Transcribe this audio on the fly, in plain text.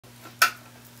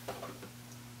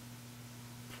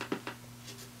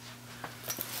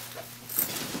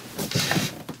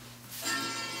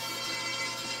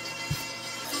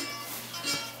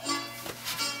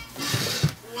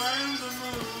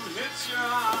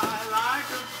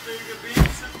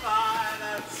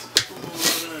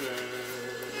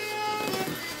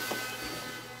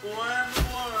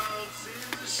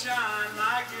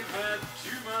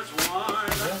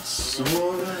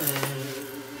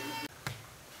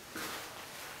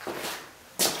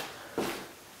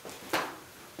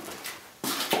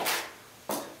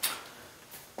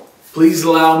Please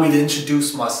allow me to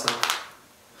introduce myself.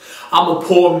 I'm a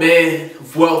poor man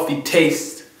of wealthy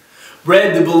taste,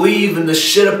 bred to believe in the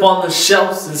shit up on the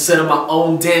shelves instead of my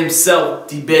own damn self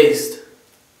debased.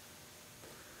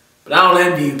 But I don't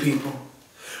envy you people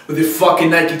with your fucking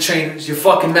Nike trainers, your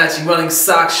fucking matching running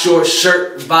socks, short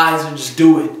shirt, visor. Just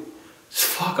do it. Just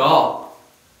fuck off.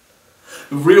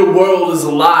 The real world is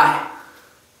a lie.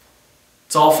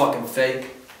 It's all fucking fake.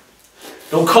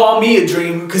 Don't call me a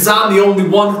dreamer, cause I'm the only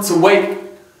one that's awake.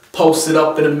 Posted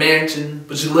up in a mansion,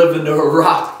 but you live under a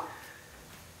rock.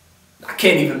 I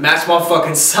can't even match my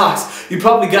fucking socks. You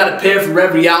probably got a pair for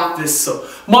every outfit, so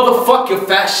motherfuck your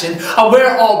fashion. I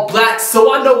wear all black,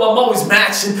 so I know I'm always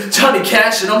matching. Johnny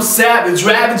Cash and I'm savage,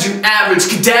 ravage you average,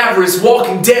 cadaverous,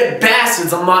 walking dead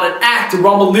bastards. I'm not an actor,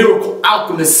 I'm a lyrical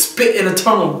alchemist, spitting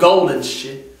eternal gold and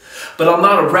shit. But I'm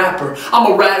not a rapper,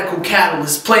 I'm a radical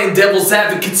catalyst, playing devil's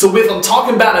advocate. So if I'm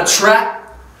talking about a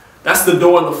trap, that's the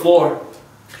door on the floor.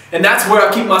 And that's where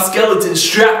I keep my skeleton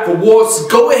strapped for war. So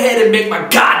go ahead and make my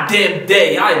goddamn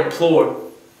day, I implore.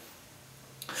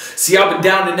 See, I've been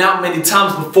down and out many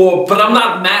times before, but I'm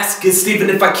not a masochist even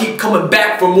if I keep coming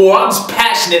back for more. I'm just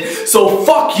passionate, so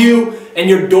fuck you and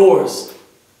your doors.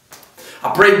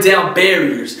 I break down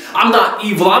barriers. I'm not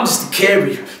evil, I'm just a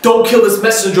carrier. Don't kill this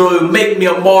messenger or it'll make me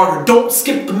a martyr. Don't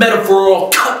skip the metaphor or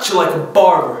I'll cut you like a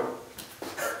barber.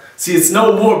 See, it's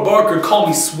no more Barker, call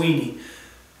me Sweeney.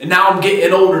 And now I'm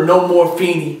getting older, no more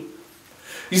Feeney.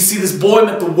 You see, this boy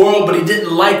met the world, but he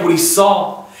didn't like what he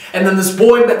saw. And then this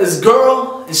boy met this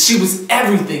girl, and she was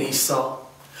everything he saw.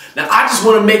 Now I just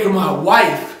want to make her my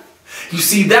wife. You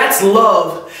see, that's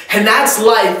love, and that's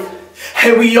life.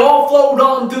 And we all flowed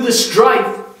on through the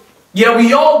strife. Yeah,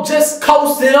 we all just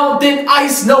coasted on thin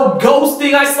ice, no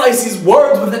ghosting. I slice these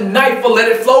words with a knife, but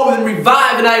let it flow and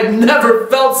revive, and I have never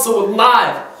felt so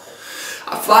alive.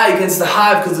 I fly against the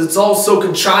hive because it's all so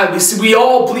contrived. You see, we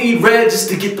all bleed red just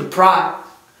to get the pride.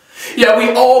 Yeah,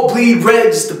 we all bleed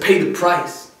red just to pay the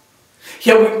price.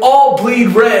 Yeah, we all bleed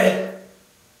red,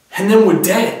 and then we're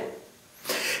dead.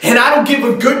 And I don't give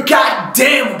a good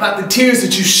goddamn about the tears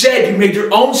that you shed. You made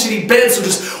your own shitty bed, so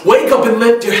just wake up and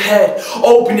lift your head.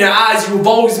 Open your eyes, you have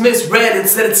always misread.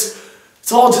 Instead,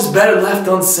 it's all just better left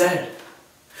unsaid.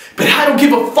 But I don't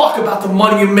give a fuck about the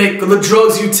money you make, or the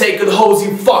drugs you take, or the hoes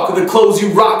you fuck, or the clothes you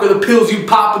rock, or the pills you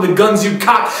pop, or the guns you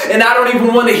cock. And I don't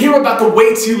even want to hear about the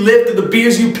weights you lift, or the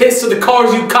beers you piss, or the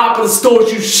cars you cop, or the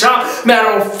stores you shop.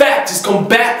 Matter of fact, just come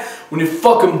back when your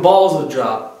fucking balls are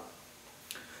dropped.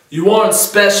 You aren't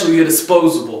special, you're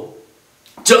disposable.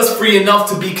 Just free enough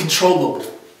to be controllable.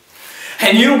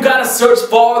 And you don't gotta search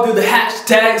far through the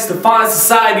hashtags to find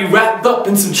society wrapped up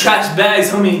in some trash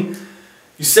bags. I mean,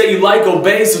 you say you like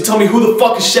obey, so tell me who the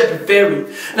fuck is Shepard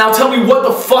Fairey. Now tell me what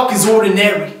the fuck is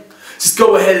ordinary. Just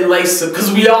go ahead and lace up,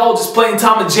 cause we all just playing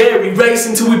Tom and Jerry,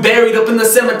 racing till we buried up in the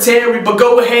cemetery. But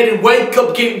go ahead and wake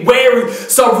up, get wary,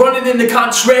 start running in the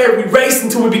contrary, race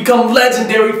until we become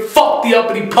legendary. Fuck the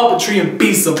uppity puppetry and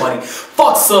be somebody.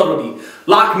 Fuck subtlety,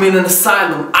 lock me in an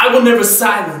asylum. I will never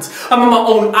silence. I'm on my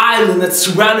own island that's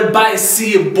surrounded by a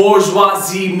sea of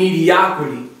bourgeoisie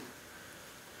mediocrity.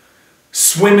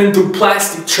 Swimming through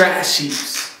plastic trash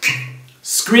heaps,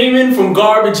 screaming from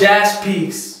garbage ass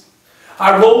peaks.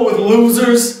 I roll with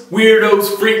losers,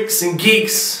 weirdos, freaks, and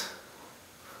geeks.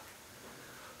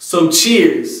 So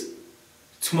cheers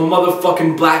to my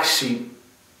motherfucking black sheep.